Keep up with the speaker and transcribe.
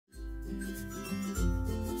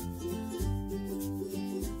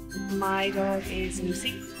My dog is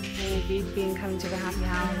Lucy. We've been coming to the Happy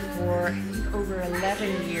Hound for I think over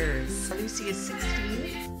 11 years. Lucy is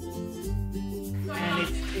 16 and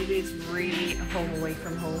it is really a home away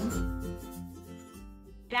from home.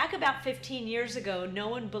 Back about 15 years ago, no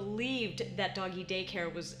one believed that doggy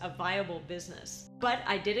daycare was a viable business. But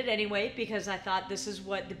I did it anyway because I thought this is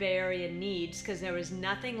what the Bay Area needs, because there was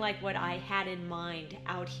nothing like what I had in mind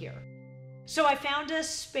out here. So I found a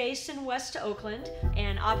space in West Oakland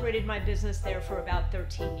and operated my business there for about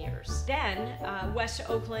 13 years. Then West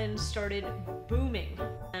Oakland started booming.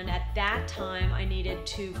 And at that time, I needed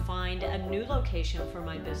to find a new location for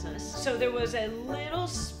my business. So there was a little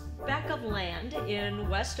speck of land in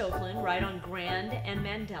West Oakland, right on Grand and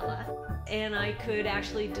Mandela. And I could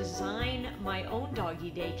actually design my own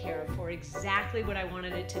doggy daycare for exactly what I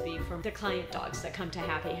wanted it to be for the client dogs that come to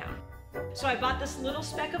Happy Hound. So I bought this little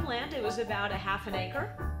speck of land. It was about a half an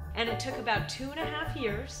acre, and it took about 2.5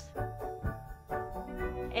 years.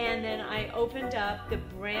 And then I opened up the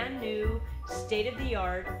brand new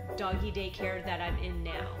state-of-the-art doggy daycare that I'm in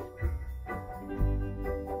now.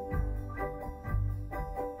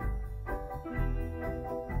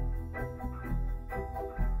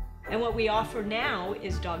 And what we offer now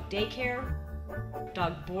is dog daycare,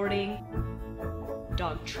 dog boarding,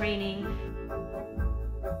 dog training,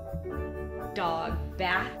 dog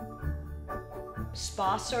bath,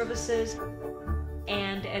 spa services,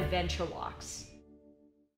 and adventure walks.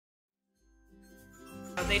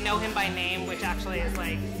 They know him by name, which actually is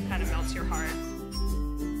like, kind of melts your heart.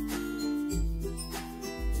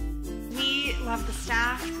 We love the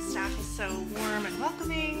staff. The staff is so warm and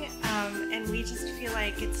welcoming, and we just feel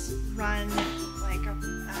like it's run like a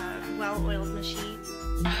well-oiled machine.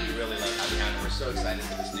 We really love Happy Hound, and we're so excited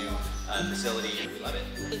for this new facility. We love it.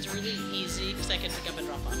 It's really easy because I can pick up and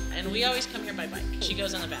drop off. And we always come here by bike. She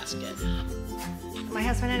goes on the basket. My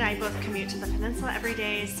husband and I both commute to the peninsula every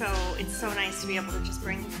day, so it's so nice to be able to just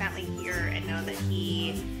bring his family here and know that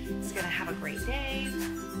he is going to have a great day.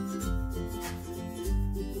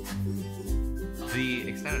 The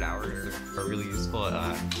extended hours are really useful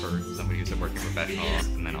for somebody who's a working professional,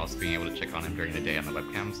 and then also being able to check on him during the day on the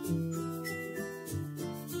webcams.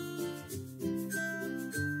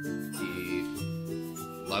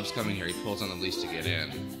 Loves coming here. He pulls on the leash to get in.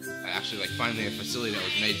 I actually finding a facility that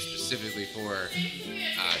was made specifically for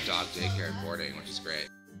dog daycare and boarding, which is great.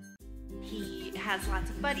 He has lots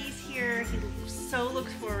of buddies here. He so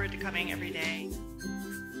looks forward to coming every day.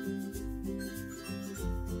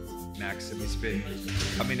 Max, and we've been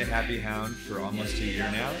coming to Happy Hound for almost a year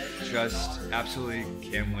now. Just absolutely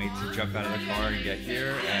can't wait to jump out of the car and get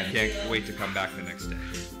here, and can't wait to come back the next day.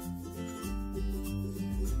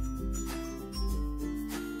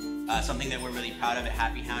 Something that we're really proud of at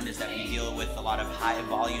Happy Hound is that we deal with a lot of high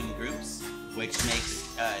volume groups, which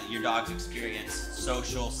makes your dog's experience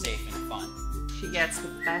social, safe, and fun. She gets the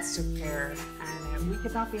best of care, and we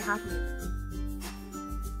could not be happier.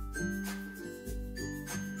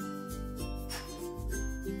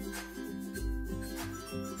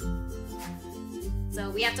 So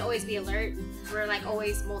we have to always be alert. We're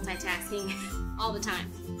always multitasking all the time.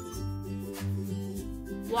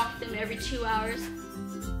 Walk them every 2 hours.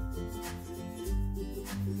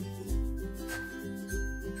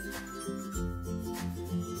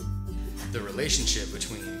 The relationship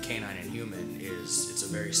between canine and human it's a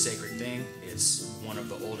very sacred thing. It's one of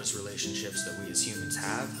the oldest relationships that we as humans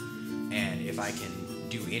have. And if I can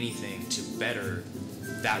do anything to better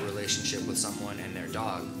that relationship with someone and their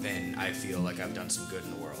dog, then I feel like I've done some good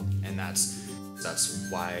in the world. And that's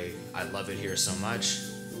why I love it here so much.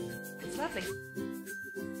 It's lovely.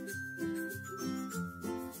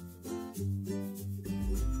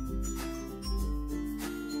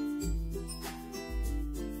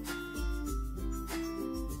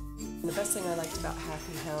 The best thing I liked about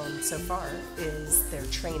Happy Hound so far is their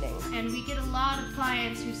training. And we get a lot of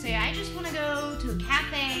clients who say, I just want to go to a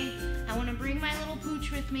cafe, I want to bring my little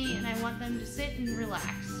pooch with me, and I want them to sit and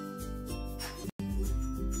relax.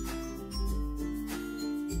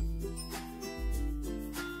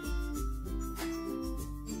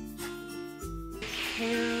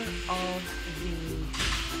 Care of the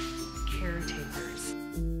caretakers.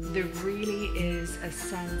 There really is a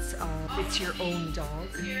sense of it's your own dog.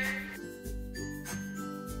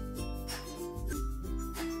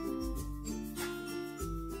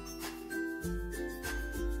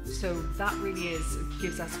 So that really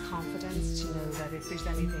gives us confidence to know that if there's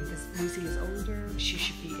anything, because Lucy is older, she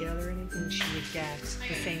should be ill or anything, she would get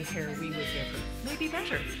the same care we would give her. Maybe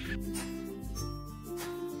better.